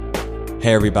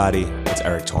Hey everybody, it's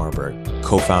Eric Torenberg,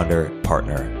 co-founder,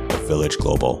 partner of Village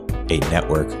Global, a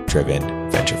network-driven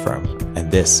venture firm.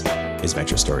 And this is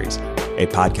Venture Stories, a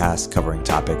podcast covering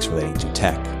topics relating to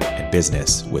tech and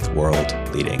business with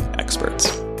world-leading experts.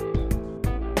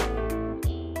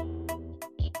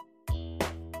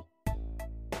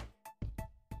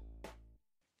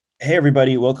 Hey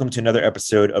everybody, welcome to another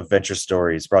episode of Venture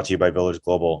Stories brought to you by Village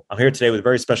Global. I'm here today with a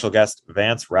very special guest,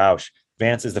 Vance Roush.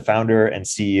 Vance is the founder and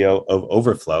CEO of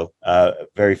Overflow.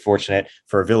 Very fortunate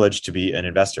for Village to be an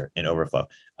investor in Overflow.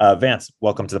 Vance,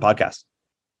 welcome to the podcast.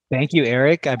 Thank you,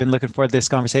 Eric. I've been looking forward to this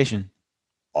conversation.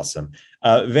 Awesome.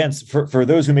 Vance, for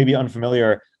those who may be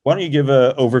unfamiliar, why don't you give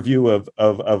an overview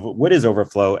of what is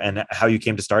Overflow and how you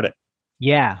came to start it?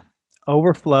 Yeah.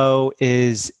 Overflow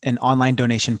is an online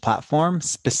donation platform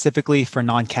specifically for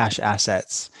non-cash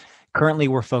assets. Currently,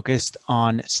 we're focused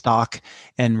on stock,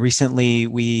 and recently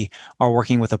we are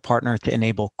working with a partner to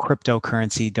enable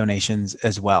cryptocurrency donations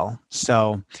as well.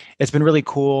 So it's been really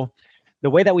cool. The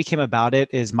way that we came about it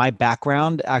is my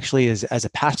background actually is as a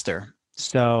pastor.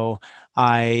 So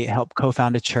I helped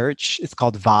co-found a church. It's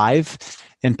called Vive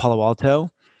in Palo Alto.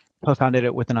 Co-founded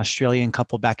it with an Australian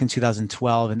couple back in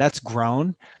 2012, and that's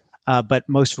grown. But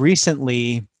most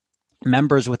recently,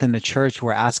 members within the church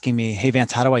were asking me, hey,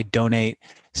 Vance, how do I donate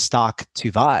stock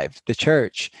to Vive, the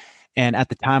church? And at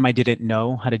the time, I didn't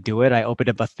know how to do it. I opened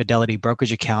up a Fidelity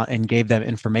brokerage account and gave them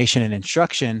information and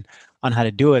instruction on how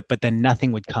to do it, but then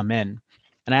nothing would come in.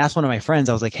 And I asked one of my friends,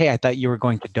 I was like, hey, I thought you were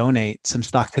going to donate some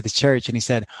stock to the church. And he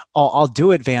said, oh, I'll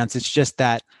do it, Vance. It's just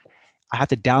that I have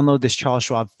to download this Charles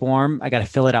Schwab form. I got to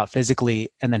fill it out physically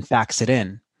and then fax it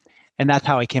in. And that's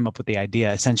how I came up with the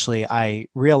idea. Essentially, I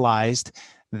realized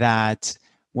that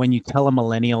when you tell a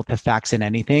millennial to fax in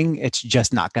anything, it's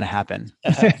just not going to happen.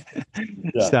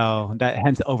 Yeah. So that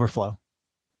hence Overflow.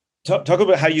 Talk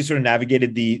about how you sort of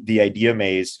navigated the idea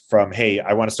maze from, hey,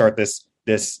 I want to start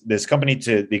this company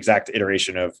to the exact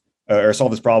iteration of, or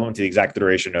solve this problem to the exact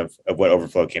iteration of what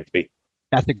Overflow came to be.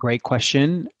 That's a great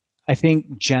question. I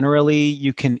think generally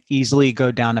you can easily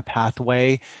go down a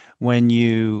pathway when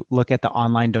you look at the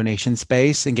online donation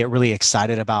space and get really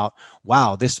excited about,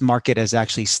 wow, this market is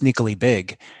actually sneakily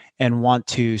big, and want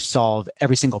to solve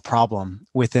every single problem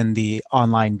within the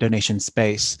online donation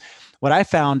space. What I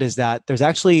found is that there's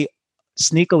actually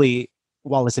sneakily,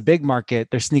 while it's a big market,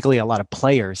 there's sneakily a lot of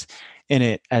players in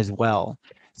it as well.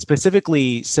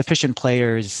 Specifically, sufficient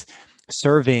players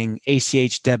serving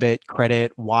ACH, debit,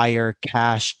 credit, wire,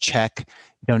 cash, check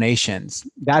donations.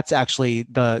 That's actually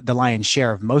the lion's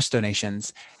share of most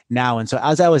donations now. And so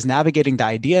as I was navigating the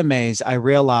idea maze, I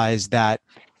realized that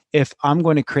if I'm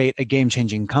going to create a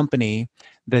game-changing company,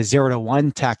 the 0 to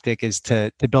 1 tactic is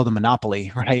to build a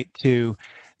monopoly, right? To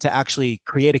actually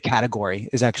create a category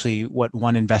is actually what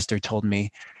one investor told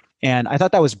me. And I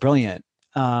thought that was brilliant.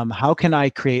 How can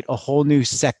I create a whole new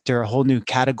sector, a whole new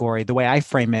category? The way I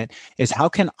frame it is, how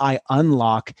can I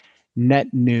unlock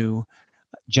net new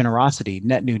generosity,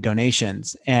 net new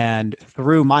donations? And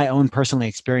through my own personal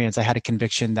experience, I had a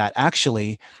conviction that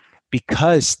actually,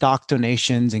 because stock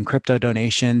donations and crypto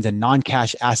donations and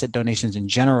non-cash asset donations in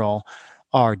general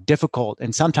are difficult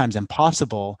and sometimes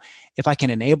impossible, if I can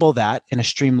enable that in a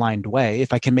streamlined way,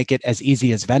 if I can make it as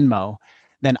easy as Venmo,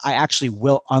 then I actually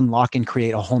will unlock and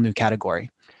create a whole new category.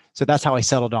 So that's how I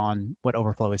settled on what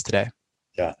Overflow is today.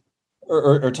 Yeah.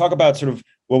 Or talk about sort of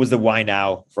what was the why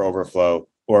now for Overflow,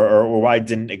 or why it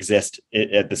didn't exist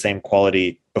at the same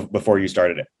quality before you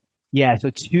started it. Yeah. So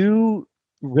two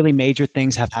really major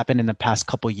things have happened in the past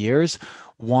couple of years.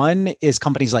 One is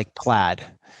companies like Plaid.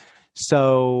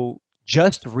 So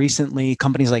just recently,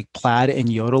 companies like Plaid and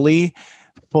Yodlee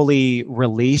fully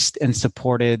released and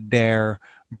supported their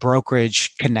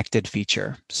brokerage connected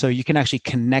feature. So you can actually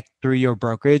connect through your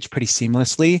brokerage pretty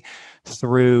seamlessly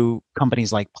through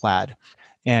companies like Plaid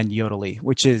and Yodlee,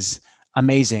 which is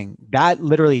amazing. That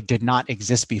literally did not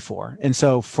exist before. And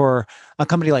so for a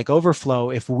company like Overflow,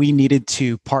 if we needed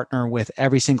to partner with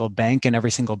every single bank and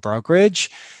every single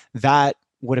brokerage, that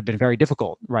would have been very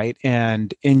difficult, right?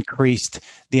 And increased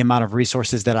the amount of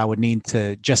resources that I would need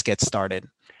to just get started.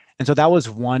 And so that was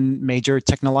one major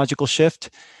technological shift.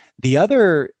 The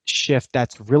other shift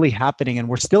that's really happening, and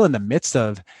we're still in the midst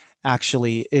of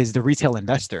actually, is the retail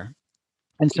investor.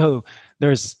 And so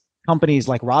there's companies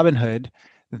like Robinhood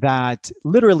that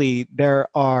literally there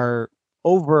are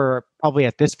probably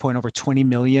at this point, over 20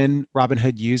 million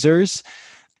Robinhood users.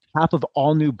 Half of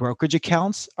all new brokerage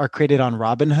accounts are created on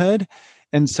Robinhood.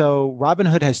 And so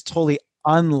Robinhood has totally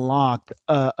unlocked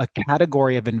a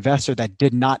category of investor that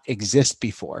did not exist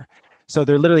before. So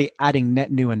they're literally adding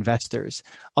net new investors.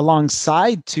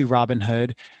 Alongside to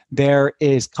Robinhood, there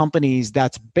is companies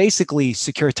that's basically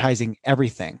securitizing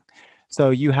everything. So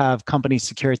you have companies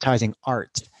securitizing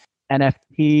art,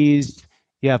 NFTs,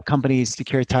 you have companies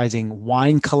securitizing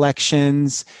wine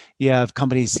collections, you have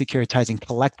companies securitizing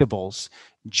collectibles,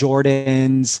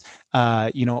 Jordans,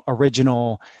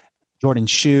 original Jordan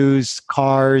shoes,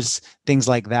 cars, things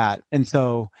like that. And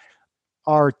so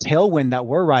our tailwind that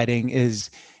we're riding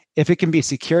is if it can be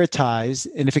securitized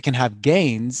and if it can have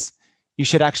gains, you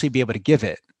should actually be able to give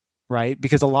it, right?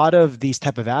 Because a lot of these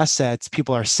type of assets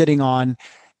people are sitting on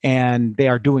and they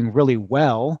are doing really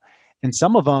well. And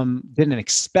some of them didn't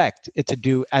expect it to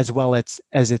do as well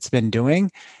as it's been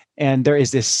doing. And there is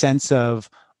this sense of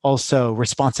also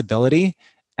responsibility,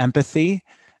 empathy,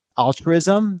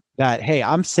 altruism that, hey,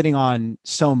 I'm sitting on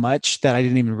so much that I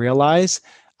didn't even realize.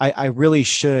 I really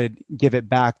should give it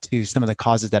back to some of the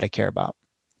causes that I care about.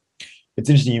 It's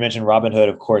interesting. You mentioned Robinhood,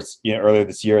 of course. Earlier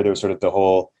this year there was sort of the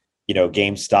whole,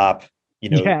 GameStop,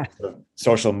 Yeah. sort of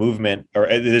social movement, or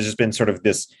there's just been sort of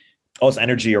this all this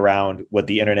energy around what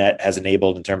the internet has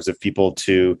enabled in terms of people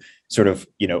to sort of,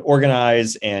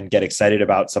 organize and get excited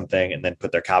about something and then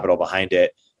put their capital behind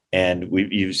it. And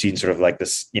you've seen sort of like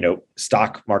this,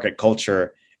 stock market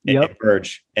culture Yep.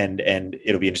 emerge, and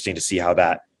it'll be interesting to see how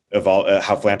that evolve,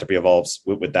 how philanthropy evolves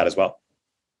with that as well.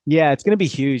 Yeah, it's going to be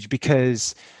huge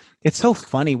because it's so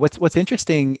funny. What's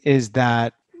interesting is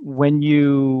that when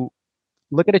you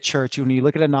look at a church, when you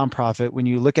look at a nonprofit, when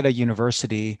you look at a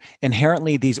university,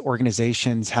 inherently these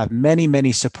organizations have many,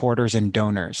 many supporters and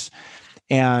donors.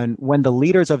 And when the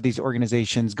leaders of these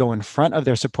organizations go in front of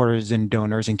their supporters and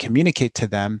donors and communicate to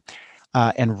them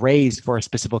and raise for a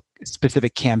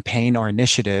specific campaign or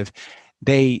initiative,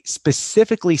 they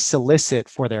specifically solicit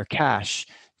for their cash,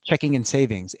 checking and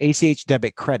savings, ACH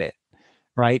debit credit,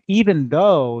 right? Even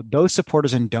though those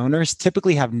supporters and donors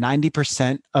typically have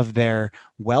 90% of their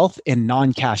wealth in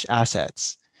non-cash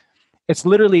assets. It's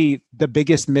literally the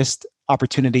biggest missed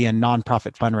opportunity in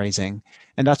nonprofit fundraising.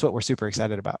 And that's what we're super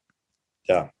excited about.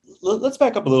 Yeah. Let's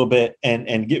back up a little bit and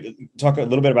talk a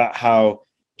little bit about how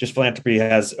just philanthropy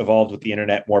has evolved with the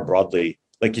internet more broadly.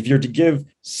 Like if you're to give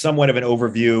somewhat of an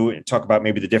overview and talk about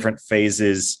maybe the different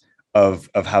phases of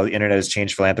how the internet has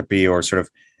changed philanthropy, or sort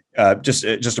of just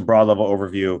a broad level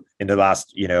overview in the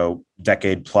last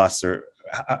decade plus, or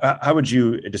how would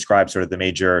you describe sort of the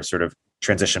major sort of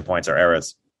transition points or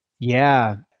eras?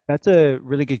 Yeah, that's a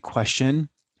really good question.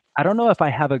 I don't know if I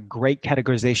have a great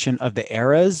categorization of the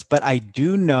eras, but I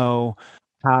do know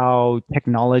how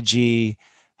technology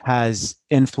has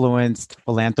influenced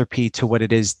philanthropy to what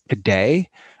it is today,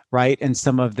 right? And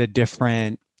some of the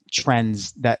different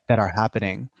trends that are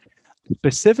happening.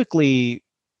 Specifically,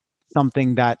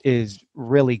 something that is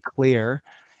really clear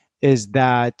is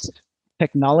that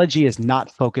technology is not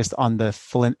focused on the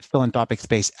philanthropic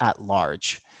space at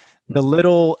large. The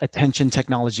little attention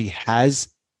technology has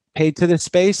paid to this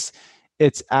space,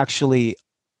 it's actually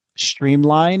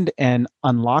streamlined and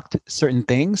unlocked certain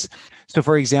things. So,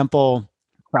 for example,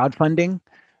 crowdfunding,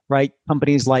 right?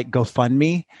 Companies like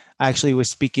GoFundMe. I actually was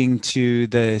speaking to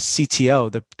the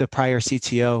CTO, the prior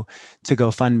CTO to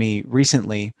GoFundMe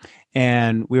recently,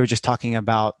 and we were just talking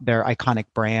about their iconic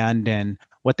brand and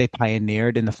what they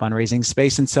pioneered in the fundraising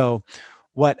space. And so,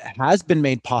 what has been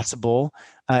made possible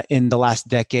in the last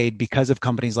decade because of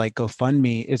companies like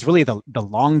GoFundMe is really the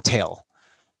long tail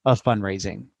of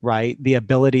fundraising, right? The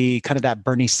ability, kind of that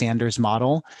Bernie Sanders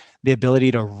model, the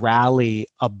ability to rally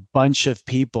a bunch of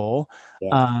people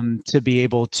Yeah. to be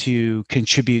able to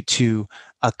contribute to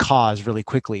a cause really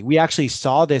quickly. We actually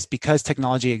saw this because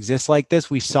technology exists like this.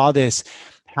 We saw this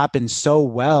happen so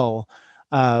well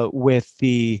with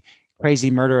the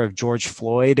crazy murder of George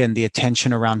Floyd and the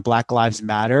attention around Black Lives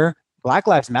Matter. Black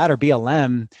Lives Matter,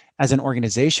 BLM, as an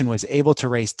organization, was able to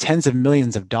raise tens of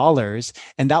millions of dollars.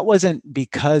 And that wasn't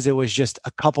because it was just a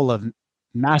couple of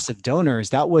massive donors.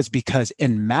 That was because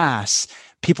in mass,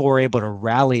 people were able to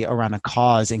rally around a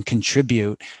cause and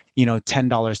contribute, $10,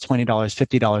 $20,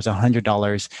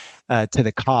 $50, $100 to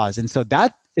the cause. And so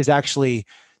that is actually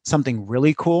something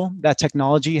really cool that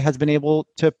technology has been able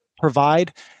to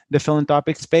provide the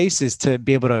philanthropic space, is to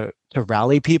be able to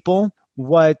rally people.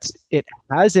 What it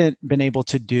hasn't been able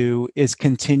to do is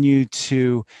continue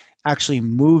to actually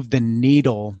move the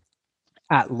needle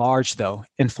at large, though,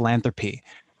 in philanthropy.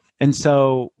 And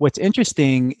so what's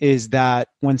interesting is that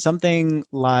when something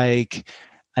like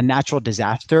a natural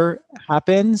disaster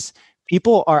happens,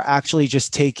 people are actually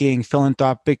just taking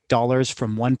philanthropic dollars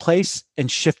from one place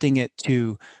and shifting it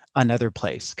to another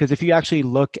place. Because if you actually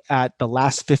look at the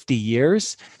last 50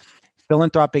 years,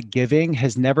 philanthropic giving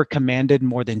has never commanded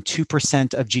more than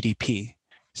 2% of GDP.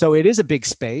 So it is a big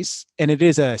space and it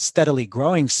is a steadily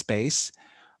growing space,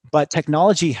 but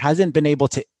technology hasn't been able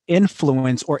to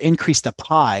influence or increase the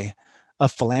pie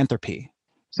of philanthropy.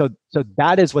 So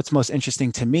that is what's most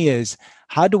interesting to me is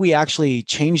how do we actually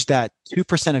change that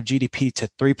 2% of GDP to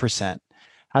 3%?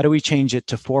 How do we change it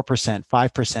to 4%,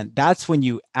 5%? That's when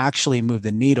you actually move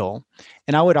the needle.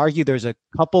 And I would argue there's a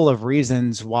couple of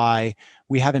reasons why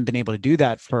we haven't been able to do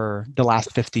that for the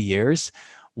last 50 years.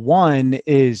 One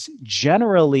is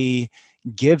generally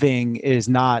giving is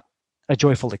not a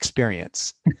joyful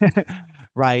experience,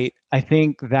 right? I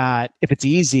think that if it's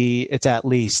easy, it's at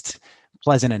least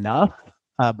pleasant enough.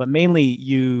 But mainly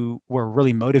you were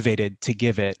really motivated to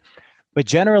give it. But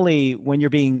generally, when you're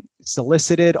being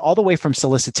solicited, all the way from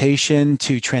solicitation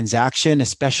to transaction,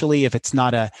 especially if it's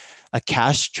not a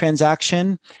cash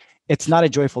transaction, it's not a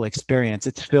joyful experience.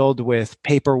 It's filled with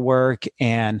paperwork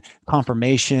and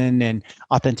confirmation and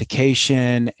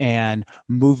authentication and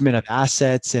movement of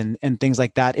assets and things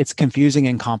like that. It's confusing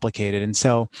and complicated. And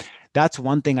so that's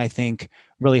one thing I think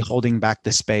really holding back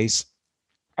the space,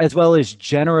 as well as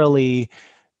generally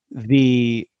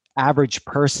the average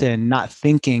person not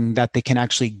thinking that they can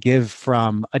actually give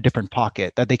from a different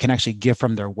pocket, that they can actually give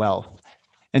from their wealth.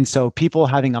 And so people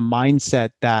having a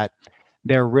mindset that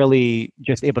they're really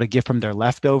just able to give from their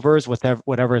leftovers,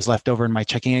 whatever is left over in my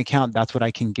checking account, that's what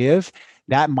I can give.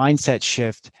 That mindset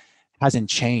shift hasn't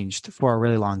changed for a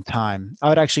really long time. I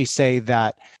would actually say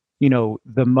that,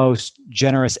 the most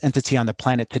generous entity on the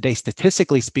planet today,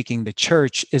 statistically speaking, the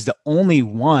church is the only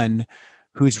one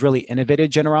who's really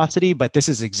innovated generosity, but this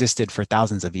has existed for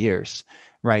thousands of years,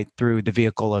 right? Through the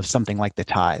vehicle of something like the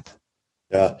tithe.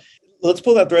 Yeah. Let's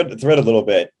pull that thread a little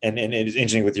bit. And it is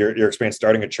interesting with your experience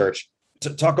starting a church. To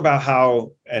talk about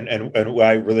how and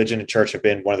why religion and church have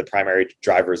been one of the primary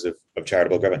drivers of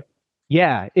charitable giving.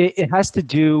 Yeah, it has to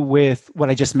do with what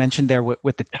I just mentioned there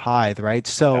with the tithe, right?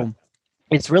 So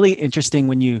It's really interesting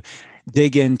when you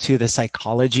dig into the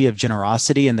psychology of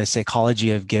generosity and the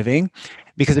psychology of giving.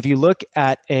 Because if you look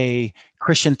at a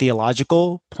Christian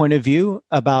theological point of view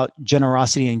about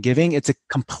generosity and giving, it's a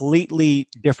completely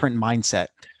different mindset.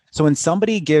 So when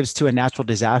somebody gives to a natural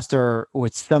disaster, or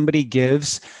when somebody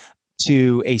gives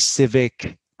to a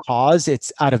civic cause,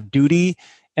 it's out of duty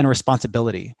and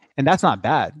responsibility. And that's not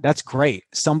bad. That's great.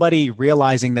 Somebody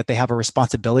realizing that they have a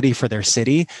responsibility for their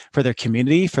city, for their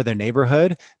community, for their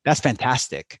neighborhood, that's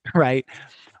fantastic, right?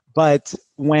 But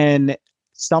when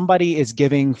somebody is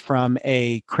giving from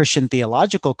a Christian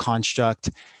theological construct,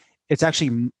 it's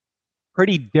actually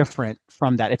pretty different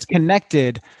from that. It's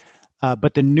connected,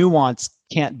 but the nuance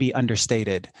can't be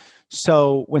understated.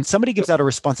 So when somebody gives out a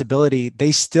responsibility,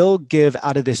 they still give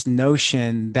out of this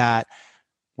notion that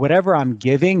whatever I'm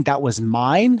giving, that was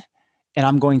mine, and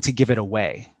I'm going to give it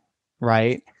away,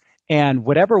 right? And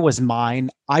whatever was mine,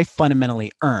 I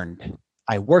fundamentally earned.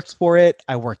 I worked for it.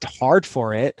 I worked hard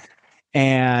for it.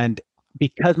 And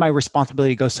because my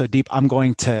responsibility goes so deep, I'm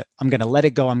going to let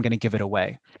it go. I'm going to give it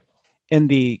away. In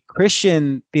the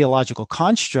Christian theological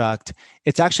construct,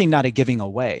 it's actually not a giving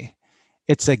away.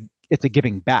 It's a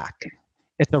giving back.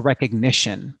 It's a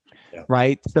recognition. Yeah.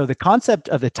 Right. So the concept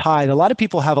of the tithe, a lot of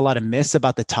people have a lot of myths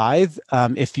about the tithe.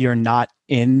 If you're not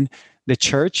in the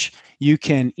church, you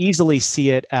can easily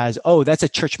see it as, oh, that's a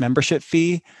church membership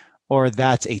fee, or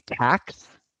that's a tax,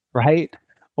 right?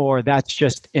 Or that's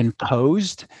just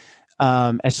imposed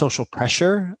as social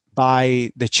pressure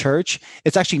by the church.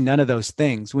 It's actually none of those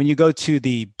things. When you go to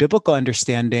the biblical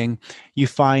understanding, you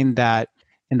find that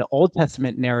in the Old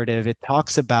Testament narrative, it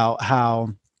talks about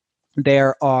how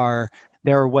there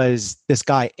was this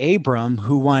guy, Abram,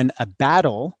 who won a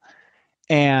battle.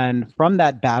 And from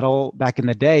that battle, back in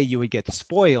the day, you would get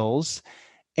spoils.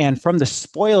 And from the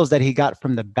spoils that he got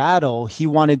from the battle, he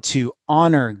wanted to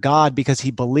honor God because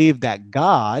he believed that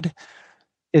God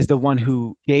is the one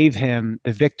who gave him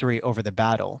the victory over the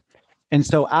battle. And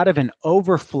so out of an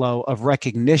overflow of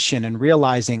recognition and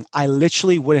realizing I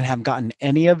literally wouldn't have gotten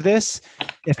any of this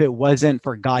if it wasn't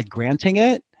for God granting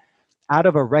it, out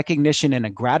of a recognition and a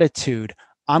gratitude,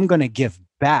 I'm going to give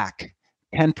back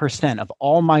 10% of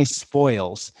all my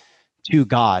spoils to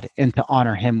God and to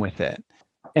honor him with it.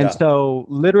 And so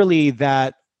literally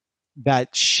that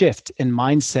shift in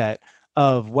mindset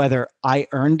of whether I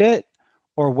earned it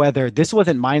or whether this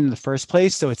wasn't mine in the first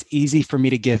place, so it's easy for me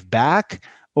to give back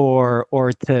or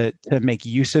to make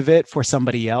use of it for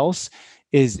somebody else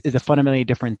is a fundamentally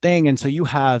different thing. And so you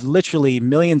have literally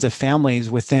millions of families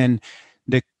within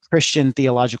the Christian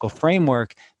theological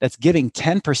framework that's giving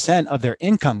 10% of their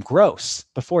income gross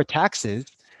before taxes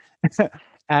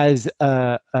as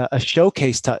a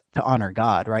showcase to honor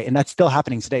God, right? And that's still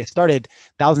happening today. It started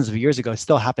thousands of years ago. It's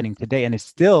still happening today. And it's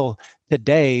still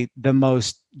today the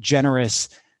most generous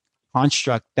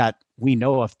construct that we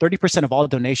know of. 30% of all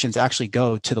donations actually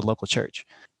go to the local church.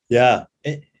 Yeah,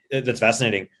 that's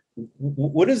fascinating.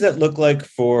 What does that look like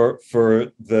for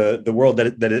the world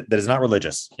that is not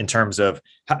religious in terms of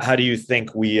how do you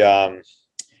think we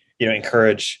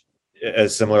encourage a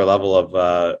similar level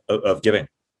of giving?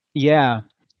 Yeah,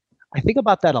 I think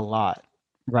about that a lot,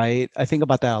 right? I think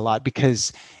about that a lot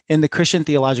because in the Christian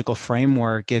theological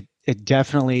framework, it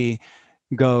definitely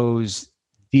goes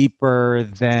deeper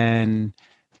than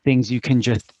things you can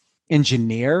just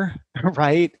engineer,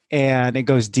 right? And it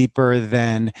goes deeper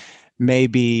than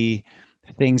maybe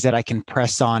things that I can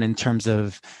press on in terms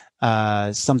of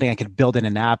something I could build in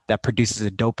an app that produces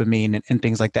a dopamine and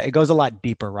things like that. It goes a lot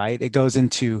deeper, right? It goes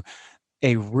into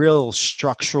a real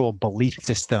structural belief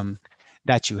system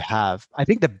that you have. I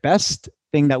think the best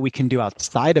thing that we can do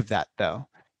outside of that, though,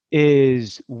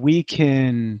 is we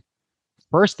can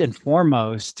first and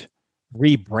foremost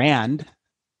rebrand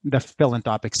the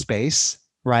philanthropic space,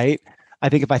 right? I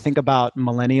think if I think about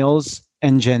millennials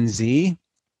and Gen Z,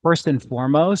 first and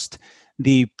foremost,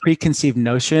 the preconceived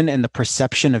notion and the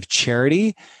perception of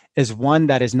charity is one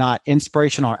that is not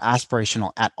inspirational or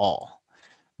aspirational at all,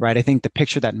 right? I think the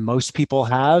picture that most people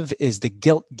have is the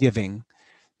guilt giving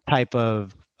type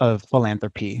of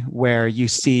philanthropy, where you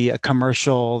see a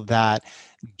commercial that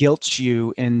guilts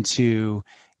you into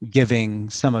giving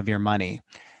some of your money.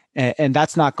 And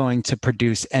that's not going to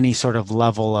produce any sort of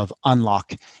level of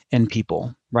unlock in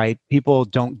people, right? People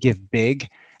don't give big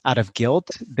out of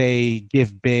guilt. They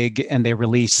give big and they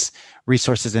release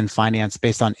resources and finance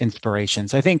based on inspiration.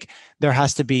 So I think there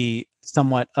has to be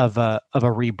somewhat of a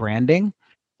rebranding.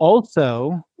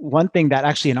 Also, one thing that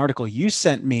actually an article you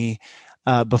sent me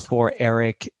before,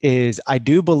 Eric, is I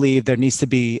do believe there needs to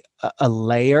be a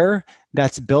layer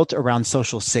that's built around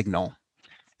social signal.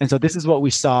 And so this is what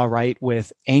we saw, right,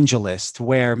 with AngelList,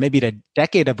 where maybe a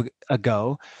decade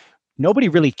ago, nobody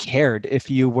really cared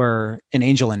if you were an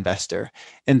angel investor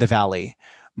in the Valley.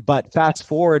 But fast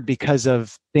forward, because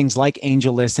of things like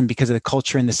AngelList and because of the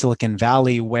culture in the Silicon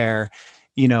Valley, where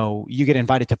you get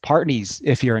invited to parties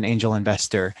if you're an angel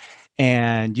investor,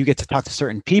 and you get to talk to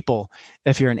certain people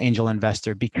if you're an angel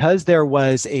investor, because there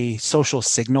was a social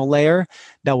signal layer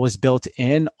that was built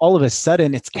in. All of a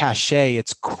sudden, it's cachet,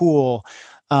 it's cool.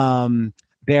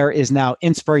 There is now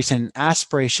inspiration and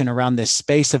aspiration around this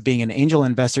space of being an angel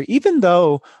investor, even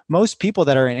though most people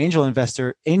that are an angel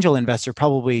investor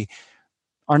probably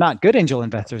are not good angel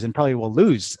investors and probably will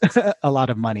lose a lot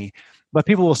of money, but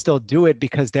people will still do it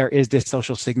because there is this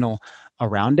social signal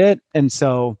around it. And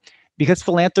so because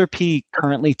philanthropy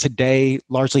currently today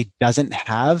largely doesn't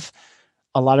have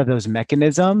a lot of those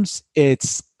mechanisms,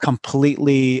 it's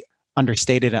completely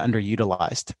understated and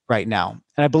underutilized right now.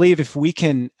 And I believe if we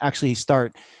can actually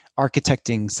start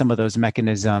architecting some of those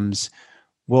mechanisms,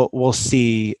 we'll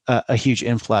see a huge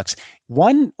influx.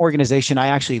 One organization I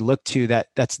actually look to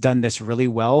that's done this really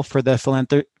well for the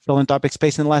philanthropic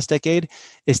space in the last decade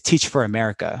is Teach for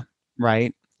America,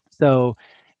 right? So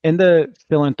in the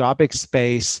philanthropic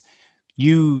space,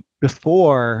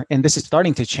 before, and this is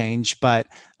starting to change, but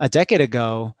a decade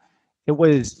ago,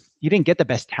 you didn't get the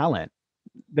best talent.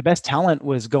 The best talent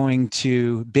was going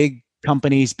to big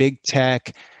companies, big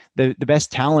tech. The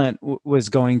best talent was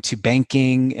going to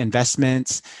banking,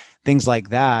 investments, things like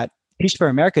that. Teach for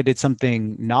America did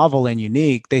something novel and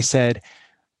unique. They said,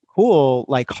 cool,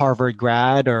 like Harvard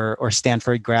grad or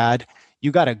Stanford grad,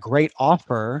 you got a great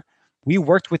offer. We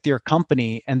worked with your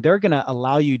company and they're going to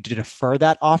allow you to defer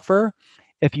that offer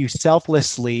if you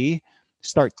selflessly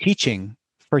start teaching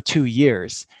for 2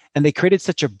 years. And they created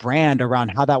such a brand around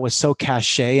how that was so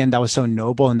cachet and that was so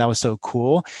noble and that was so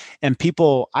cool. And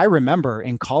people, I remember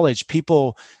in college,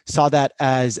 people saw that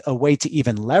as a way to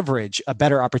even leverage a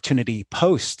better opportunity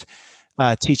post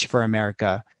Teach for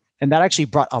America. And that actually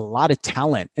brought a lot of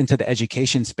talent into the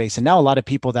education space. And now a lot of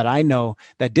people that I know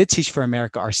that did Teach for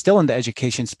America are still in the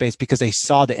education space because they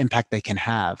saw the impact they can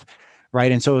have.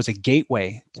 Right. And so it was a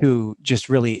gateway to just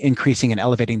really increasing and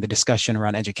elevating the discussion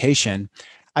around education.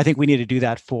 I think we need to do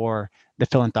that for the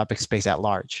philanthropic space at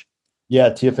large. Yeah,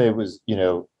 TFA was,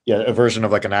 a version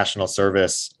of like a national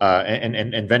service,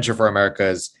 and Venture for America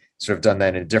has sort of done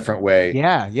that in a different way.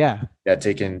 Yeah, yeah, Yeah,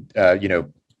 taken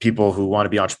people who want to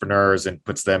be entrepreneurs and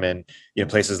puts them in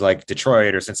places like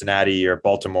Detroit or Cincinnati or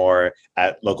Baltimore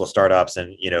at local startups,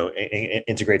 and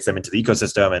integrates them into the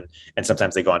ecosystem, and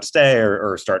sometimes they go on to stay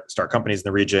or start companies in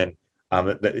the region.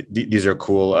 These are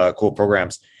cool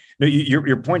programs. No,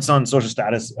 your points on social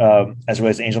status as it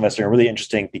relates to angel investing are really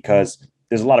interesting because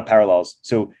there's a lot of parallels.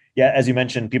 So yeah, as you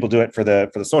mentioned, people do it for the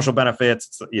social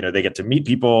benefits. It's, they get to meet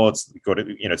people. It's go to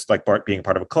it's like being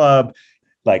part of a club.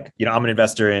 Like I'm an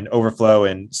investor in Overflow,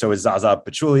 and so is Zaza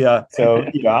Pachulia. So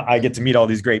I get to meet all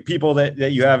these great people that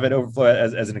you have at Overflow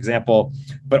as an example.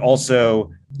 But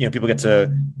also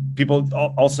people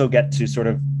also get to sort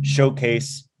of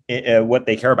showcase what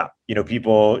they care about.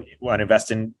 People want to invest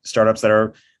in startups that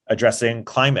are addressing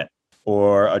climate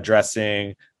or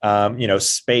addressing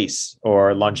space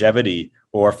or longevity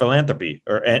or philanthropy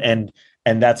and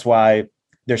that's why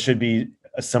there should be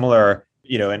a similar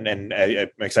and I'm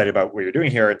excited about what you're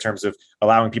doing here in terms of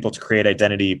allowing people to create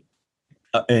identity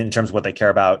in terms of what they care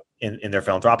about in their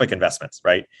philanthropic investments,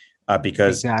 right?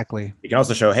 Because exactly, you can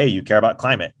also show, hey, you care about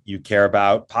climate, you care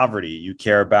about poverty, you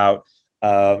care about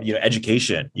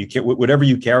education, you care whatever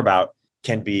you care about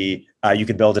can be you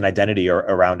can build an identity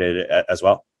around it as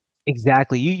well.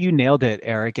 exactly. You nailed it,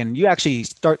 Eric. And you actually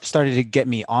started to get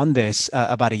me on this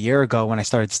about a year ago when I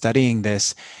started studying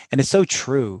this, and it's so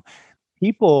true.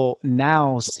 People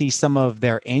now see some of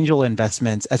their angel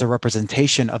investments as a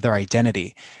representation of their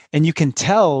identity. And you can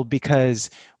tell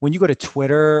because when you go to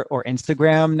Twitter or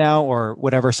Instagram now, or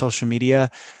whatever social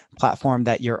media platform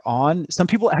that you're on, some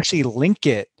people actually link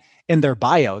it in their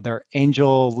bio, their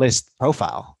angel list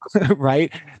profile,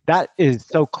 right? That is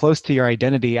so close to your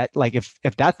identity. Like if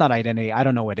that's not identity, I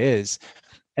don't know what is.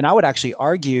 And I would actually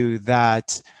argue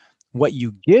that what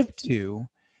you give to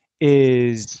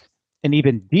is an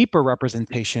even deeper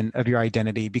representation of your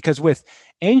identity, because with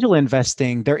angel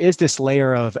investing there is this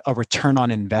layer of a return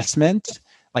on investment,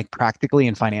 like practically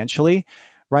and financially,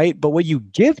 right? But what you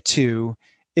give to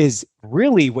is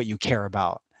really what you care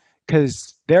about,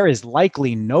 because there is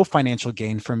likely no financial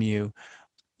gain from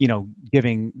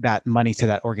giving that money to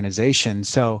that organization.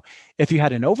 So if you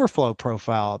had an Overflow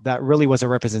profile that really was a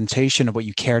representation of what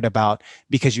you cared about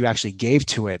because you actually gave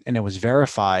to it and it was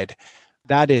verified,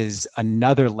 that is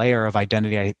another layer of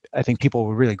identity I think people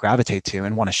will really gravitate to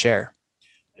and want to share.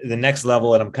 The next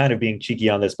level, and I'm kind of being cheeky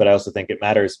on this, but I also think it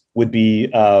matters, would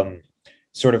be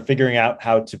sort of figuring out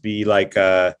how to be like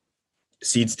a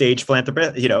seed stage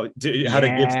philanthropist, how to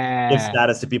give Yeah.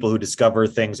 status to people who discover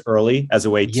things early as a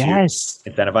way to Yes.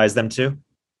 incentivize them to.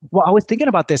 Well, I was thinking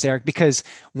about this, Eric, because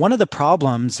one of the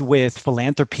problems with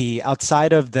philanthropy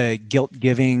outside of the guilt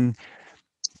giving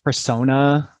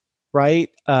persona, right,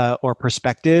 or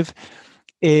perspective,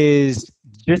 is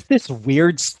just this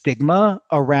weird stigma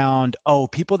around, oh,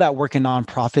 people that work in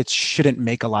nonprofits shouldn't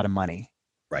make a lot of money.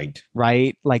 Right.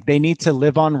 Right? Like they need to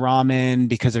live on ramen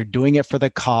because they're doing it for the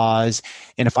cause.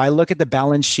 And if I look at the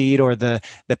balance sheet or the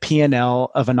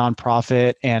P&L of a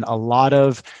nonprofit and a lot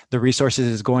of the resources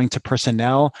is going to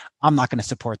personnel, I'm not going to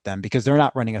support them because they're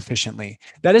not running efficiently.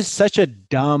 That is such a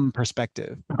dumb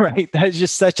perspective, right? That is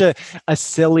just such a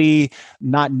silly,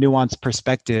 not nuanced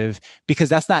perspective, because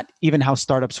that's not even how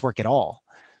startups work at all.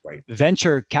 Right.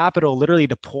 Venture capital literally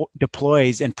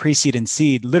deploys and pre-seed and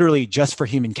seed literally just for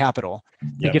human capital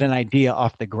to get an idea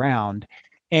off the ground.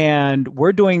 And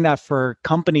we're doing that for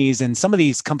companies, and some of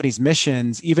these companies'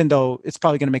 missions, even though it's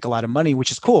probably going to make a lot of money, which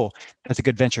is cool, that's a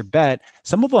good venture bet.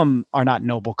 Some of them are not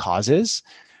noble causes,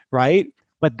 right?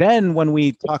 But then when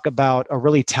we talk about a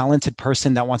really talented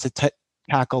person that wants to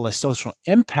tackle a social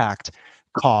impact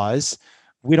cause,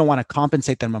 we don't want to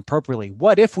compensate them appropriately.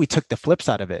 What if we took the flip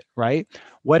side of it, right?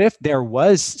 What if there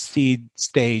was seed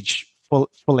stage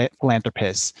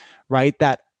philanthropists, right,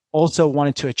 that also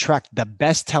wanted to attract the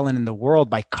best talent in the world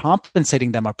by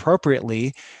compensating them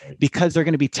appropriately because they're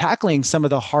going to be tackling some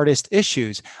of the hardest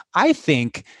issues? I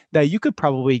think that you could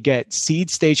probably get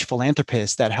seed stage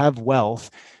philanthropists that have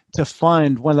wealth to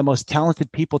fund one of the most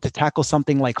talented people to tackle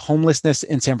something like homelessness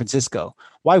in San Francisco.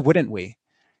 Why wouldn't we?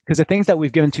 Because the things that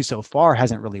we've given to so far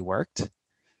hasn't really worked.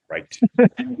 Right.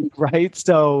 Right.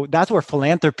 So that's where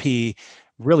philanthropy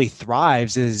really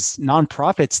thrives, is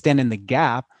nonprofits stand in the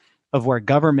gap of where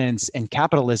governments and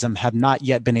capitalism have not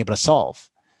yet been able to solve.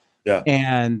 Yeah.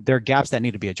 And there are gaps that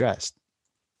need to be addressed.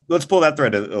 Let's pull that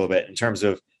thread a little bit in terms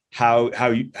of how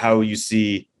you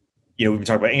see, we've been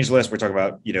talking about AngelList, we're talking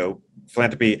about,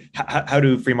 philanthropy. How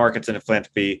do free markets and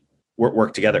philanthropy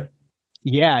work together?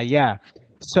 Yeah.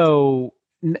 So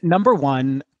number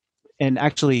one, and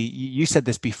actually you said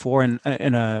this before in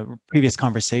a previous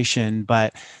conversation,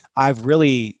 but I've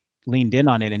really leaned in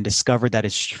on it and discovered that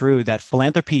it's true that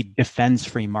philanthropy defends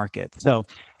free markets. So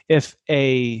if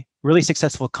a really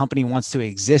successful company wants to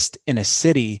exist in a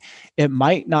city, it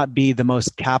might not be the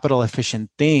most capital efficient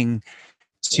thing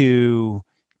to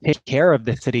take care of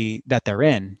the city that they're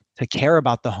in, to care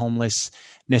about the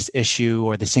homelessness issue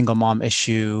or the single mom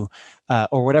issue,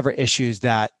 or whatever issues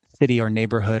that city or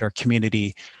neighborhood or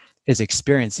community is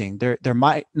experiencing. There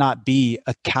might not be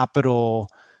a capital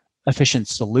efficient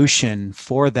solution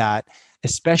for that,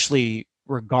 especially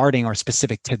regarding or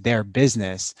specific to their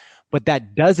business. But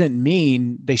that doesn't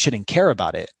mean they shouldn't care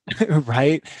about it,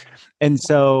 right? And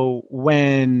so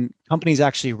when companies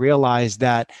actually realize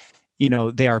that,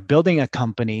 they are building a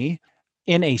company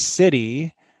in a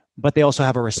city, but they also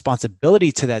have a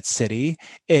responsibility to that city,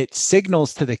 it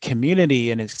signals to the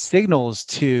community and it signals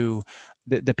to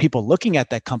the people looking at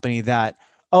that company that,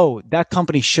 oh, that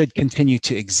company should continue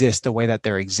to exist the way that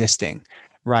they're existing,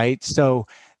 right? So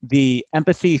the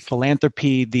empathy,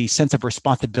 philanthropy, the sense of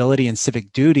responsibility and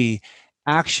civic duty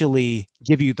actually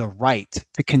give you the right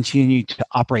to continue to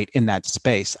operate in that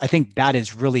space. I think that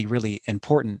is really, really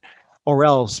important, or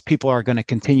else people are going to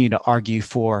continue to argue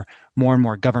for more and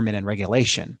more government and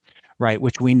regulation, right?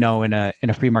 Which we know in a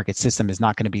free market system is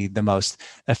not going to be the most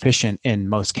efficient in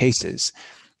most cases.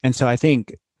 And so I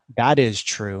think that is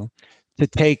true. To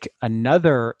take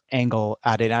another angle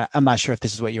at it, I'm not sure if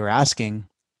this is what you were asking,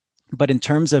 but in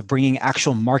terms of bringing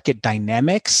actual market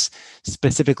dynamics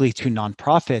specifically to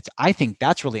nonprofits, I think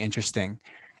that's really interesting.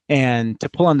 And to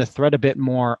pull on the thread a bit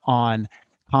more on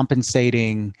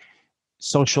compensating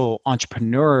social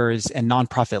entrepreneurs and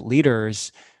nonprofit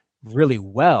leaders really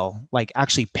well, like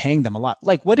actually paying them a lot.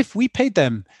 Like, what if we paid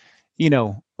them,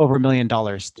 over $1 million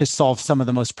to solve some of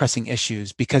the most pressing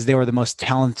issues because they were the most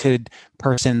talented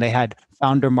person? They had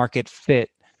founder market fit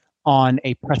on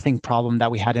a pressing problem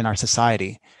that we had in our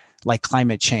society, like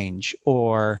climate change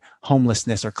or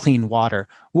homelessness or clean water.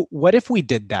 What if we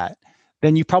did that?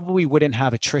 Then you probably wouldn't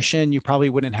have attrition. You probably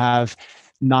wouldn't have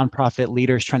nonprofit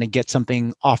leaders trying to get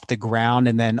something off the ground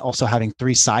and then also having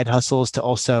 3 side hustles to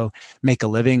also make a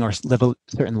living or live a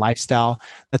certain lifestyle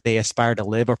that they aspire to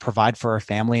live or provide for a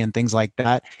family and things like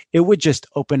that. It would just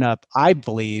open up, I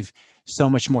believe,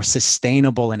 so much more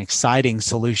sustainable and exciting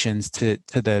solutions to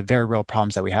the very real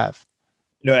problems that we have.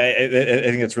 I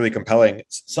think it's really compelling.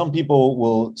 Some people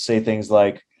will say things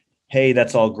like, "Hey,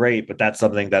 that's all great, but that's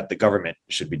something that the government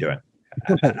should be doing."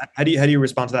 How do you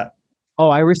respond to that? Oh,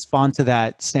 I respond to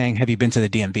that saying, "Have you been to the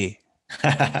DMV?"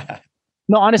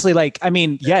 No, honestly,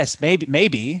 yes,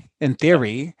 maybe in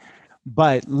theory,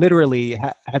 but literally,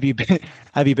 have you been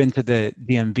have you been to the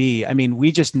DMV? I mean,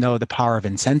 we just know the power of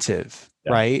incentive,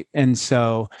 Yeah. right? And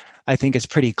so I think it's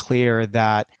pretty clear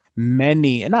that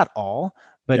many, and not all,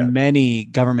 but Yeah. many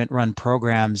government-run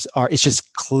programs are. It's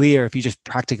just clear if you just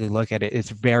practically look at it, it's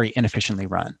very inefficiently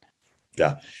run.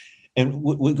 Yeah. And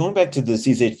going back to the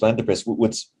CCH philanthropist,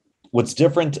 what's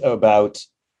different about,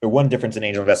 or one difference in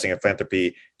angel investing and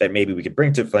philanthropy that maybe we could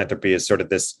bring to philanthropy is sort of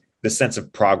this sense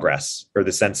of progress, or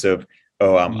the sense of,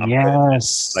 oh,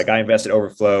 yes, like I invested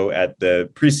Overflow at the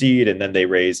pre-seed and then they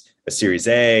raise a Series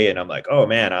A, and I'm like, oh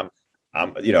man, I'm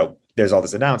there's all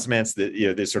these announcements that,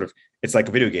 there's sort of, it's like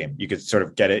a video game. You could sort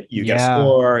of get it, you get a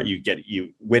score,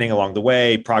 you winning along the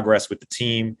way, progress with the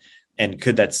team. And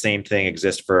could that same thing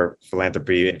exist for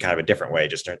philanthropy in kind of a different way,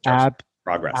 just in terms of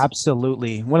progress?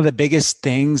 Absolutely. One of the biggest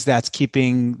things that's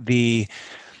keeping the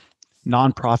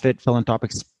nonprofit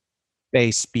philanthropic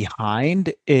space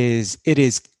behind is it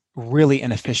is really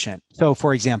inefficient. So,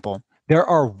 for example, there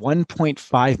are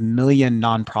 1.5 million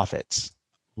nonprofits.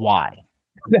 Why?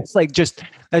 That's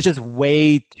just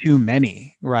way too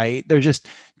many, right? There's just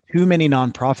too many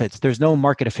nonprofits. There's no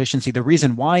market efficiency. The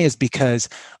reason why is because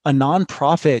a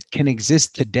nonprofit can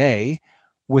exist today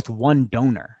with one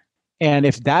donor. And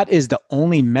if that is the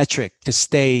only metric to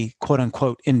stay, quote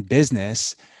unquote, in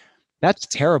business, that's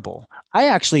terrible. I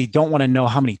actually don't want to know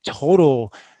how many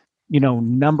total,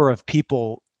 number of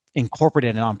people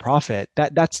incorporated in a nonprofit.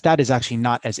 That is actually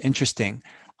not as interesting.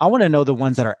 I want to know the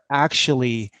ones that are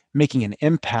actually making an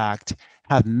impact,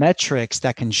 have metrics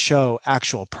that can show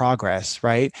actual progress,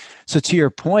 right? So to your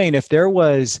point, if there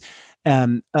was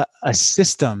a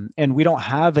system, and we don't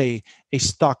have a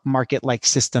stock market like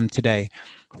system today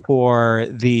for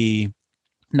the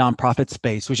nonprofit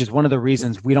space, which is one of the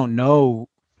reasons we don't know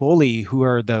fully who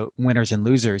are the winners and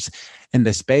losers in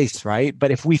this space, right?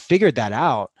 But if we figured that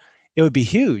out, it would be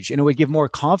huge, and it would give more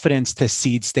confidence to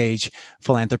seed stage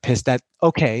philanthropists that,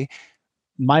 okay,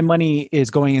 my money is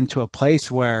going into a place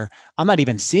where I'm not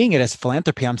even seeing it as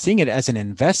philanthropy. I'm seeing it as an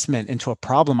investment into a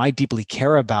problem I deeply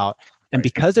care about. And Right.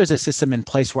 because there's a system in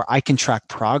place where I can track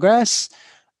progress,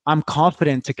 I'm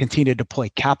confident to continue to deploy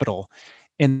capital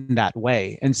in that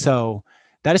way. And so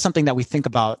that is something that we think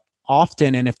about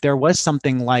often. And if there was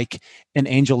something like an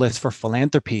angel list for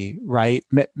philanthropy, right,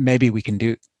 maybe we can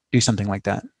do something like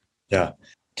that. Yeah.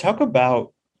 Talk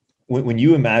about when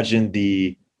you imagine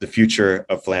the future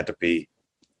of philanthropy,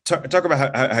 talk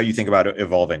about how you think about it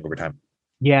evolving over time.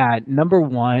 Yeah, number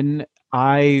one,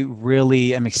 I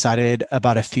really am excited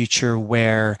about a future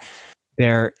where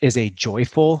there is a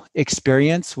joyful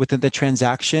experience within the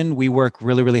transaction. We work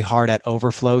really, really hard at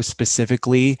Overflow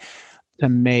specifically to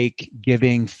make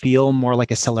giving feel more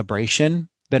like a celebration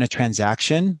than a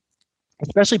transaction,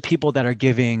 especially people that are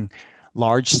giving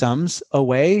large sums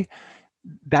away.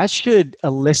 That should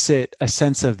elicit a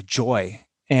sense of joy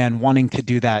and wanting to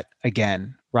do that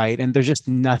again, right? And there's just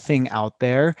nothing out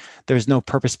there. There's no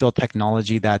purpose-built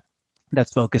technology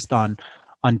that's focused on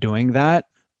doing that.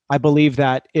 I believe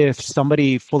that if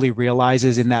somebody fully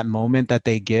realizes in that moment that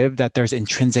they give that there's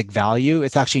intrinsic value,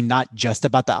 it's actually not just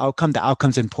about the outcome. The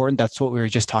outcome's important. That's what we were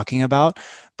just talking about.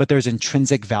 But there's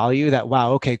intrinsic value that,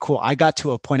 wow, okay, cool. I got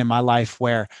to a point in my life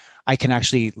where I can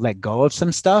actually let go of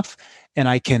some stuff and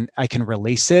I can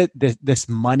release it. This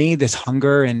money, this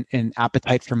hunger and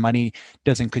appetite for money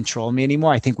doesn't control me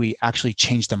anymore. I think we actually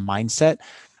changed the mindset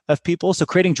of people. So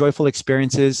creating joyful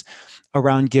experiences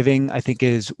around giving, I think,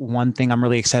 is one thing I'm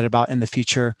really excited about in the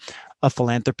future of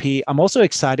philanthropy. I'm also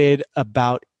excited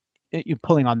about you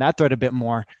pulling on that thread a bit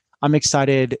more. I'm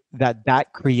excited that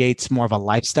that creates more of a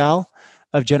lifestyle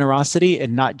of generosity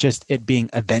and not just it being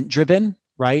event driven,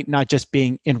 right? Not just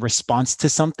being in response to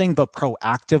something, but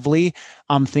proactively.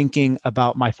 I'm thinking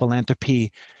about my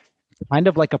philanthropy kind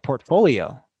of like a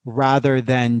portfolio rather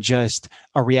than just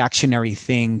a reactionary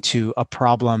thing to a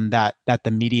problem that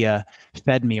the media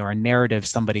fed me or a narrative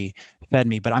somebody fed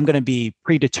me. But I'm going to be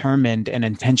predetermined and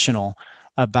intentional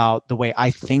about the way I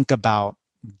think about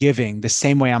giving, the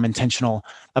same way I'm intentional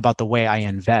about the way I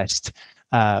invest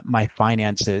my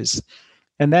finances.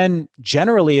 And then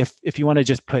generally, if you want to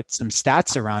just put some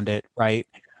stats around it, right?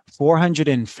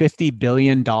 $450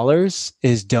 billion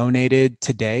is donated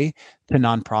today to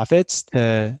nonprofits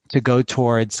to go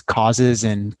towards causes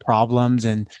and problems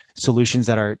and solutions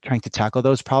that are trying to tackle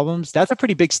those problems. That's a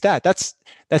pretty big stat.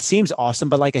 That seems awesome,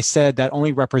 but like I said, that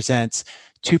only represents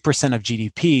 2% of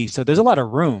GDP. So there's a lot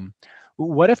of room.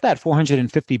 What if that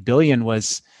 450 billion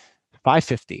was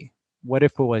 550? What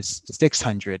if it was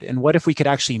 600? And what if we could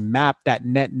actually map that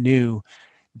net new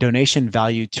donation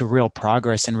value to real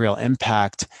progress and real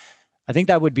impact? I think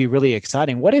that would be really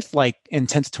exciting. What if, like, in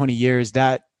 10 to 20 years,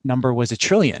 that number was a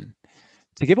trillion?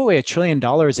 To give away $1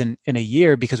 trillion in a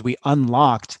year because we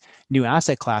unlocked new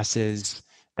asset classes,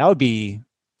 that would be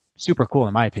super cool,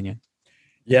 in my opinion.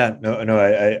 Yeah, no,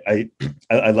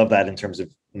 I love that in terms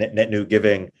of net new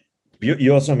giving.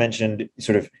 You also mentioned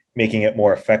sort of making it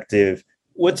more effective.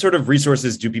 What sort of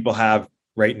resources do people have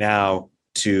right now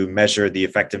to measure the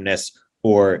effectiveness,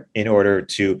 or in order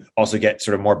to also get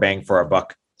sort of more bang for our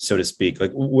buck, so to speak?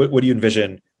 Like, what do you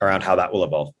envision around how that will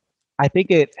evolve? I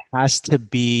think it has to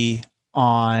be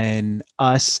on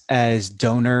us as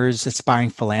donors, aspiring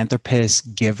philanthropists,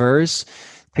 givers,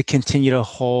 to continue to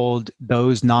hold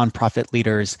those nonprofit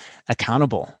leaders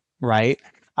accountable, right?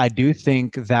 I do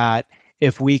think that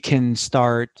if we can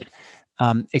start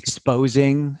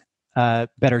exposing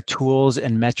better tools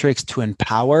and metrics to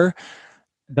empower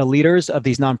the leaders of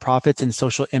these nonprofits and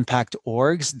social impact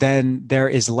orgs, then there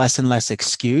is less and less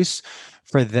excuse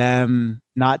for them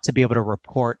not to be able to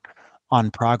report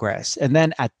on progress. And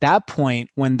then at that point,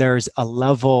 when there's a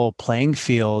level playing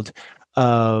field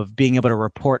of being able to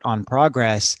report on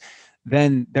progress,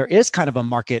 then there is kind of a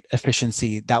market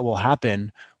efficiency that will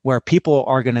happen where people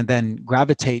are going to then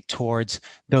gravitate towards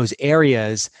those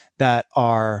areas that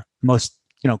are most,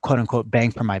 quote unquote,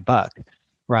 bang for my buck,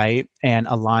 right? And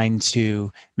aligned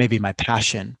to maybe my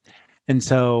passion. And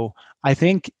so I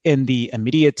think in the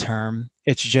immediate term,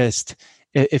 it's just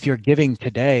if you're giving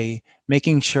today,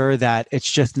 making sure that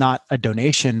it's just not a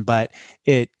donation, but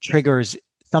it triggers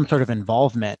some sort of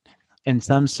involvement and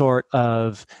some sort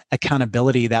of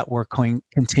accountability that we're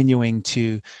continuing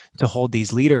to hold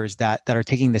these leaders that are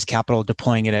taking this capital,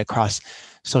 deploying it across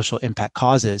social impact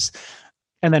causes.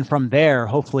 And then from there,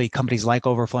 hopefully companies like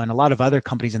Overflow and a lot of other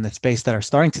companies in the space that are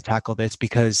starting to tackle this,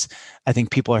 because I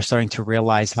think people are starting to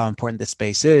realize how important this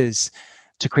space is,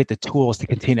 to create the tools to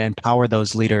continue to empower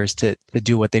those leaders to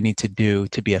do what they need to do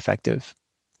to be effective.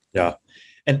 Yeah.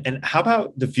 And how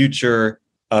about the future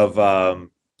of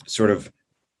sort of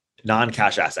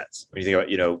non-cash assets? When you think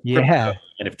about, Yeah. crypto,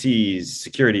 NFTs,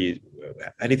 security,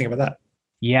 how do you think about that?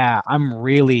 Yeah, I'm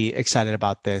really excited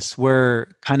about this. We're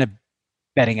kind of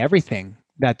betting everything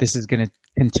that this is going to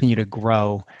continue to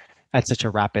grow at such a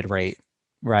rapid rate,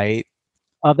 right?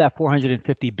 Of that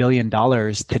 $450 billion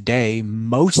today,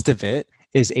 most of it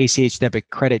is ACH debit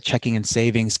credit, checking and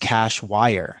savings, cash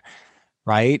wire,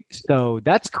 right? So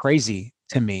that's crazy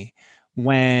to me.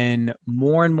 when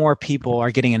more and more people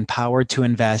are getting empowered to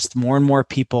invest, more and more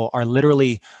people are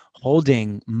literally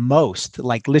holding most,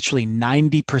 like literally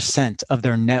 90% of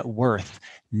their net worth,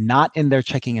 not in their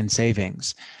checking and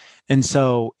savings. And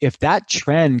so if that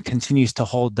trend continues to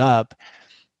hold up,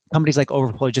 companies like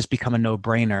Overflow just become a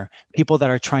no-brainer. People that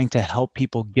are trying to help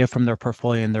people give from their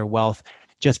portfolio and their wealth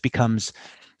just becomes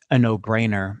a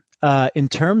no-brainer. In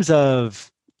terms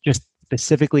of just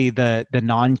specifically the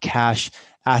non-cash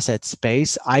asset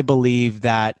space, I believe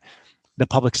that the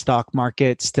public stock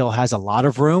market still has a lot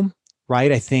of room,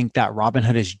 right? I think that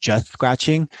Robinhood is just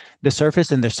scratching the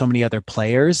surface, and there's so many other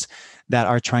players that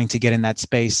are trying to get in that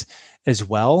space as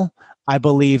well. I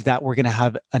believe that we're going to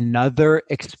have another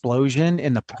explosion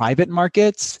in the private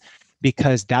markets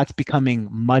because that's becoming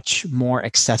much more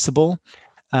accessible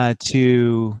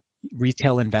to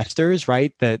retail investors,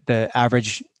 right? The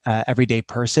average everyday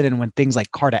person. And when things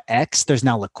like Carta X, there's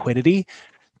now liquidity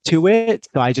to it.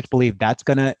 So I just believe that's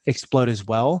going to explode as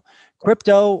well.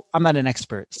 Crypto, I'm not an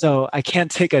expert, so I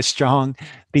can't take a strong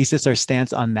thesis or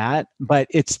stance on that, but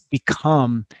it's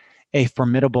become a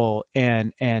formidable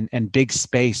and big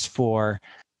space for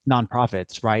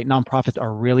nonprofits, right? Nonprofits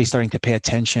are really starting to pay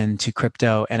attention to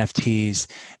crypto, NFTs,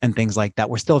 and things like that.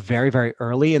 We're still very, very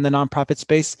early in the nonprofit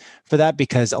space for that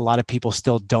because a lot of people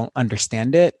still don't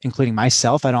understand it, including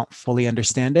myself. I don't fully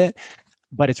understand it,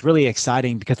 but it's really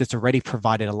exciting because it's already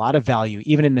provided a lot of value,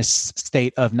 even in this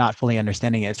state of not fully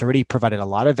understanding it. It's already provided a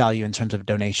lot of value in terms of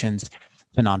donations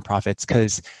to nonprofits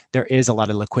because there is a lot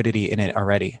of liquidity in it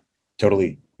already.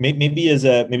 Totally. Maybe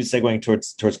segueing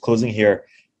towards closing here,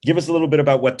 give us a little bit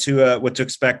about what to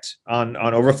expect on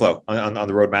Overflow on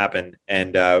the roadmap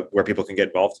and where people can get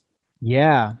involved.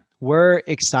 Yeah, we're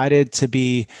excited to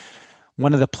be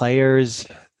one of the players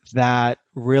that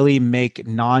really make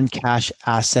non-cash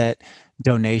asset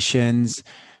donations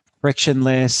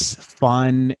frictionless,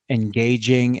 fun,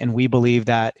 engaging, and we believe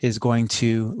that is going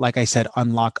to, like I said,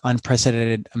 unlock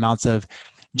unprecedented amounts of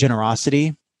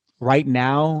generosity. Right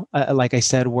now, like I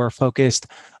said, we're focused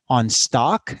on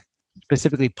stock,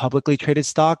 specifically publicly traded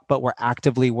stock, but we're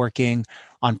actively working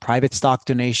on private stock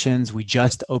donations. We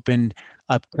just opened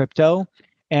up crypto.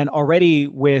 And already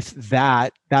with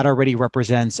that already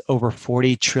represents over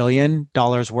 $40 trillion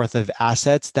worth of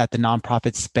assets that the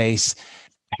nonprofit space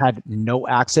had no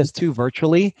access to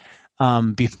virtually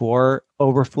before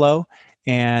Overflow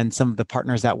and some of the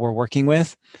partners that we're working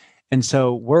with. And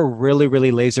so we're really,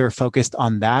 really laser focused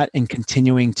on that and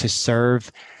continuing to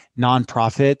serve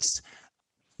nonprofits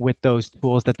with those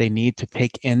tools that they need to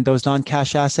take in those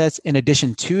non-cash assets. In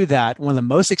addition to that, one of the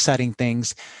most exciting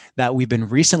things that we've been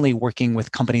recently working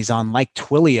with companies on, like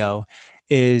Twilio,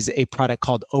 is a product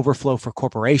called Overflow for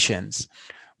Corporations,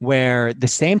 where the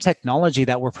same technology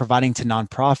that we're providing to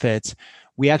nonprofits,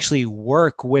 we actually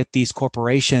work with these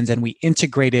corporations and we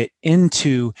integrate it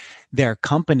into their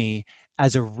company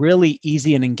as a really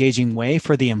easy and engaging way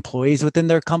for the employees within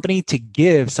their company to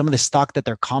give some of the stock that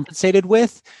they're compensated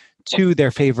with to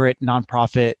their favorite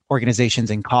nonprofit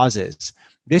organizations and causes.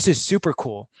 This is super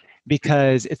cool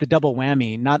because it's a double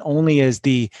whammy. Not only is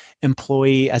the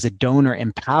employee as a donor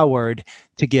empowered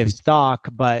to give stock,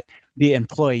 but the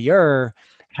employer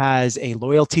has a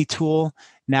loyalty tool.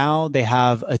 Now they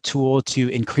have a tool to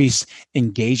increase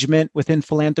engagement within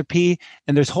philanthropy.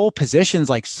 And there's whole positions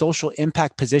like social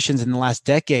impact positions in the last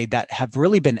decade that have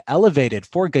really been elevated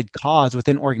for good cause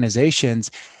within organizations.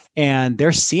 And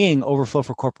they're seeing Overflow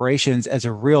for Corporations as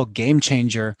a real game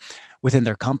changer within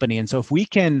their company. And so if we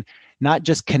can not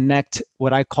just connect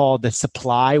what I call the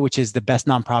supply, which is the best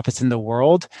nonprofits in the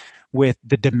world, with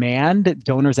the demand,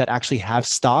 donors that actually have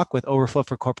stock with Overflow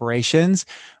for Corporations,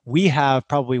 we have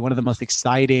probably one of the most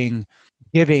exciting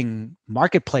giving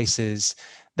marketplaces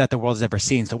that the world has ever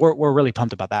seen. So we're really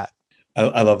pumped about that.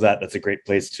 I love that. That's a great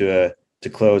place to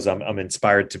close. I'm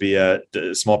inspired to be a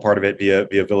small part of it, be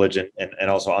a village and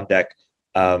also on deck.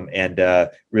 And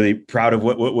really proud of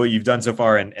what you've done so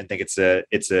far, and think it's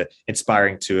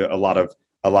inspiring to a lot of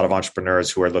entrepreneurs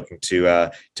who are looking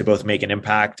to both make an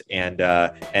impact and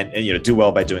do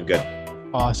well by doing good.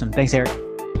 Awesome. Thanks, Eric.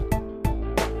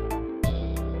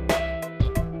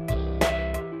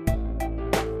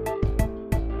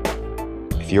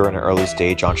 If you're an early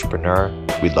stage entrepreneur,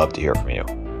 we'd love to hear from you.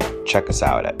 Check us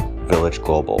out at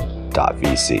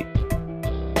villageglobal.vc.